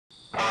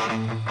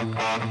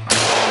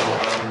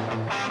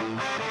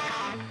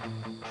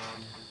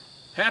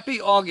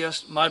Happy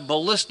August, my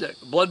ballistic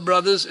blood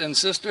brothers and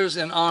sisters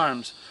in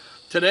arms.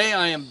 Today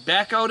I am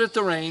back out at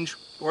the range.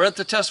 We're at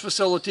the test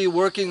facility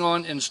working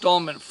on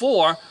installment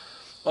 4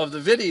 of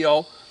the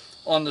video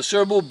on the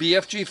Serbu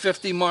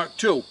BFG-50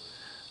 Mk II.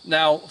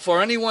 Now,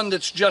 for anyone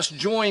that's just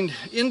joined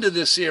into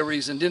this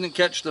series and didn't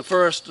catch the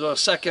first,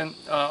 second,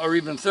 or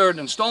even third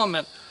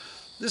installment,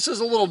 this is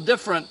a little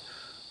different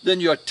than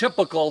your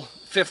typical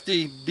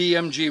 50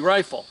 BMG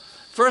rifle.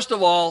 First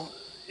of all,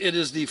 it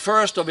is the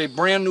first of a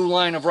brand new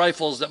line of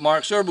rifles that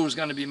Mark Serbu is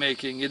going to be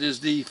making. It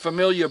is the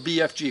familiar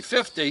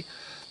BFG-50,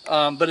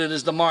 but it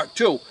is the Mk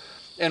II.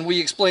 And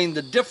we explained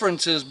the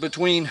differences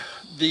between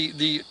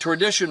the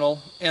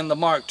traditional and the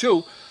Mk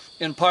II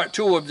in part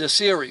 2 of this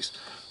series.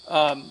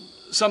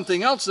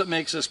 Something else that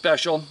makes it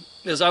special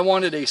is I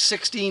wanted a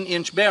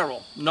 16-inch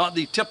barrel, not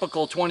the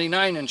typical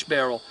 29-inch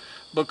barrel,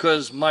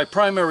 because my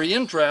primary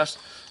interest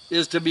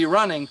is to be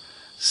running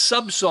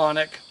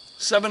subsonic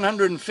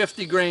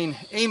 750 grain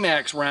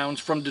AMAX rounds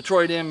from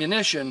Detroit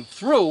Ammunition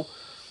through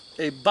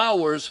a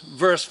Bowers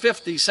Verse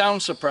 50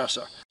 sound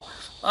suppressor.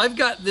 I've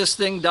got this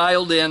thing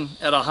dialed in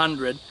at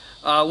 100.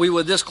 We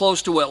were this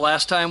close to it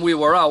last time we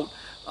were out,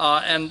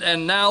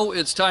 and now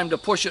it's time to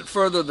push it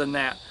further than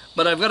that.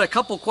 But I've got a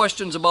couple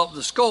questions about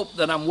the scope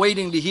that I'm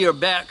waiting to hear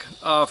back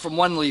from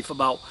One Leaf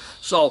about.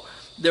 So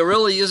there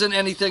really isn't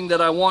anything that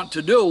I want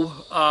to do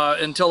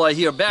until I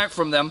hear back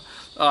from them.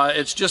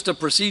 It's just a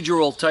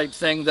procedural type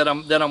thing that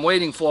I'm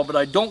waiting for, but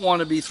I don't want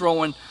to be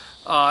throwing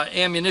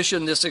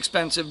ammunition this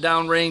expensive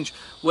downrange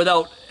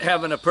without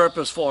having a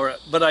purpose for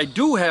it. But I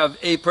do have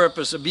a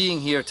purpose of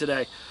being here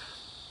today.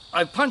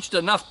 I've punched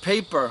enough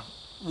paper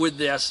with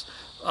this,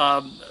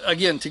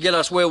 again, to get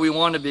us where we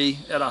want to be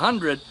at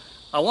 100.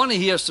 I want to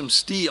hear some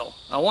steel.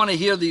 I want to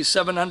hear these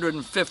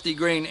 750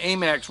 grain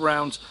AMAX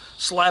rounds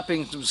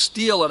slapping some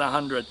steel at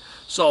 100.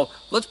 So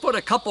let's put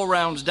a couple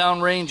rounds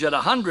downrange at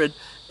 100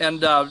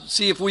 and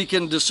see if we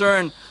can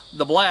discern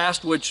the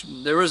blast, which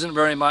there isn't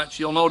very much.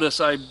 You'll notice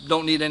I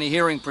don't need any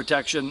hearing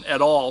protection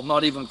at all,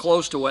 not even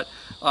close to it,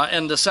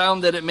 and the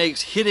sound that it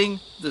makes hitting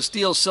the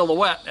steel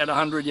silhouette at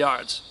 100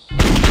 yards.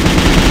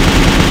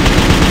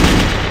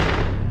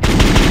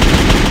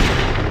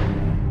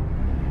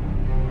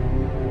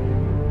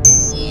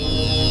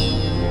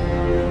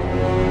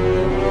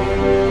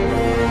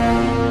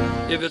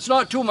 If it's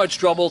not too much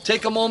trouble,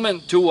 take a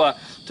moment to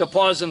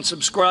pause and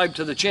subscribe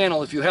to the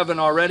channel if you haven't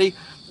already.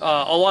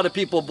 A lot of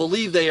people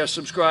believe they are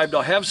subscribed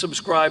or have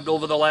subscribed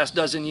over the last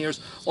dozen years,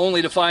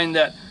 only to find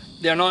that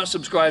they're not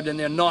subscribed and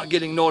they're not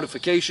getting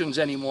notifications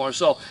anymore.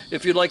 So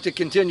if you'd like to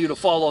continue to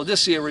follow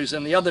this series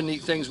and the other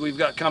neat things we've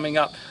got coming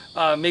up,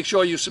 make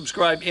sure you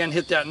subscribe and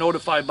hit that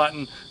notify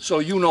button so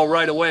you know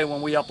right away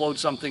when we upload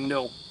something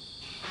new.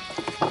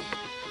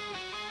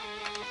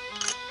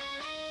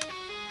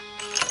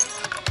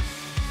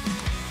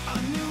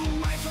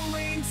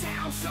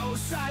 So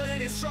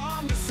silent and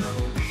strong, the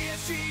Serbu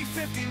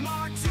BFG-50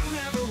 Mk II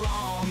never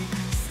wrong.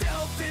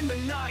 Stealth in the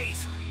night,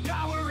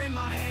 power in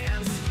my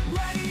hands,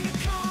 ready to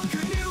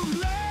conquer new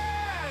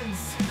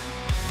lands.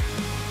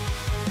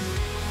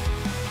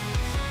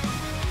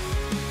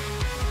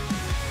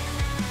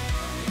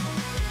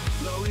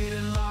 Loaded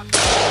and locked,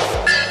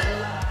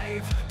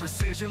 alive,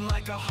 precision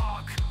like a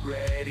hawk,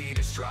 ready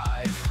to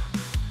strive.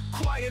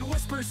 Quiet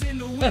whispers in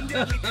the wind,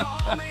 deadly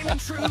calm, aiming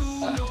true,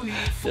 no need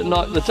for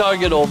knock the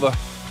target over.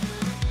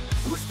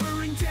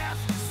 Whispering death,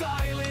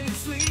 silent and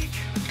sleek,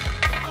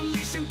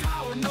 unleashing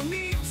power, no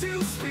need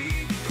to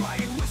speak.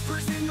 Quiet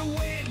whispers in the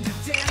wind,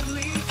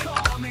 deadly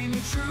calm,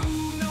 aiming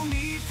true, no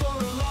need for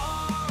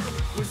alarm.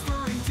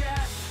 Whispering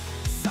death,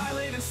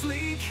 silent and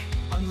sleek,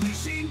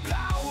 unleashing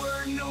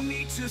power, no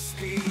need to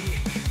speak.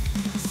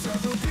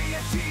 Serbu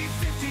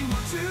BFG-50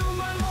 Mk II,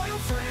 my loyal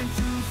friend,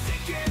 through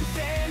thick and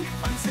thin,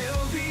 until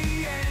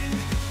the end.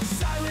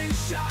 Silent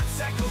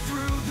shots echo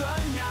through the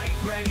night,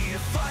 ready to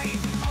fight.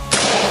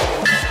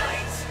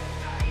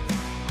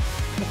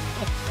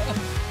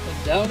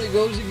 Down it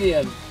goes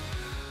again.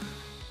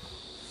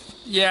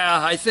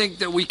 Yeah, I think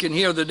that we can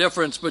hear the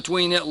difference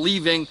between it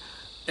leaving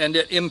and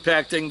it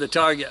impacting the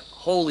target.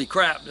 Holy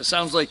crap, it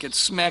sounds like it's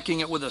smacking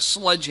it with a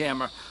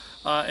sledgehammer.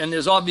 And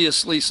there's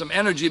obviously some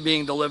energy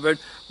being delivered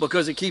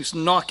because it keeps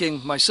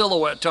knocking my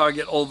silhouette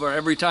target over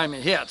every time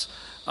it hits.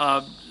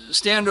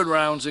 Standard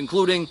rounds,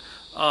 including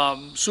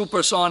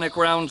supersonic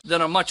rounds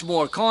that are much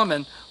more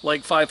common,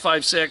 like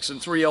 5.56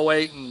 and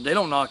 308, and they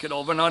don't knock it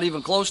over, not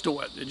even close to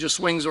it. It just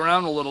swings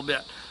around a little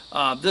bit.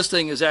 This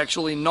thing is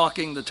actually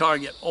knocking the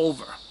target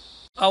over.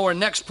 Our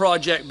next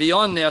project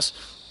beyond this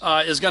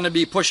is going to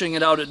be pushing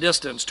it out at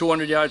distance,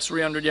 200 yards,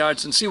 300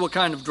 yards, and see what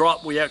kind of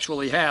drop we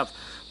actually have,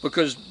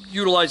 because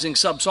utilizing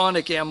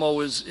subsonic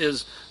ammo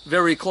is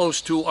very close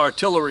to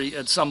artillery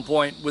at some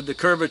point with the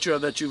curvature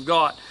that you've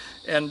got.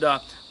 And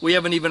we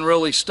haven't even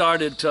really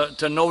started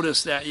to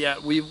notice that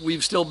yet.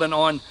 We've still been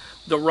on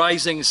the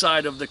rising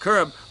side of the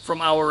curve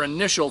from our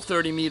initial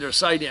 30-meter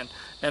sight in,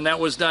 and that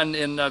was done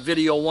in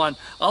video 1.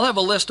 I'll have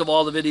a list of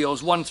all the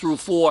videos 1 through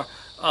 4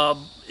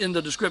 in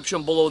the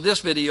description below this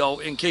video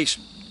in case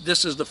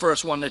this is the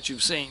first one that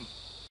you've seen.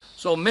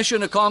 So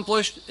mission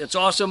accomplished. It's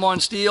awesome on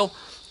steel.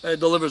 It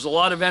delivers a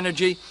lot of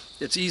energy.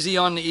 It's easy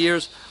on the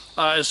ears.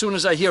 As soon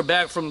as I hear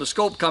back from the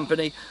scope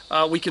company,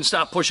 we can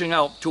start pushing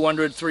out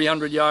 200,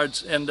 300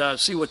 yards and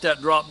see what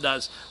that drop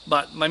does.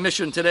 But my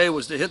mission today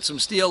was to hit some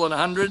steel in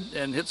 100,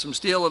 and hit some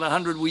steel in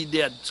 100 we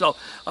did. So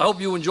I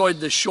hope you enjoyed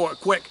this short,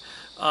 quick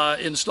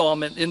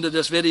installment into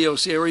this video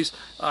series.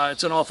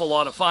 It's an awful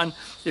lot of fun.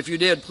 If you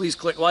did, please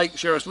click like,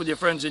 share us with your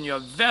friends in your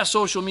vast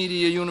social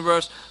media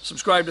universe,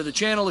 subscribe to the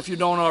channel if you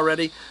don't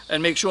already,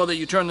 and make sure that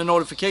you turn the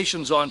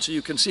notifications on so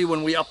you can see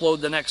when we upload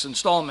the next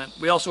installment.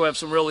 We also have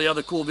some really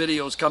other cool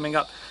videos coming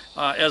up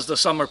as the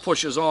summer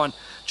pushes on.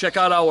 Check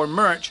out our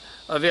merch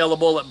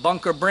available at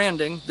Bunker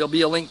Branding. There'll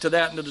be a link to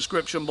that in the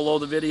description below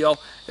the video.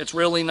 It's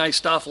really nice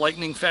stuff,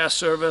 lightning fast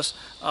service,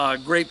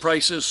 great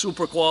prices,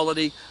 super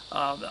quality.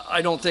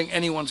 I don't think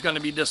anyone's going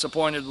to be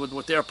disappointed with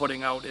what they're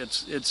putting out.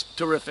 It's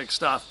terrific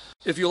stuff.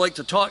 If you like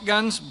to talk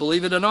guns,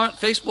 believe it or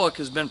not, Facebook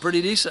has been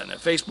pretty decent at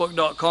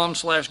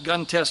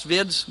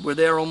facebook.com/guntestvids. We're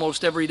there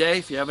almost every day.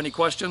 If you have any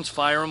questions,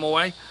 fire them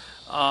away.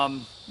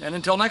 And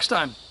until next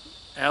time,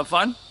 have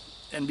fun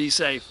and be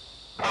safe.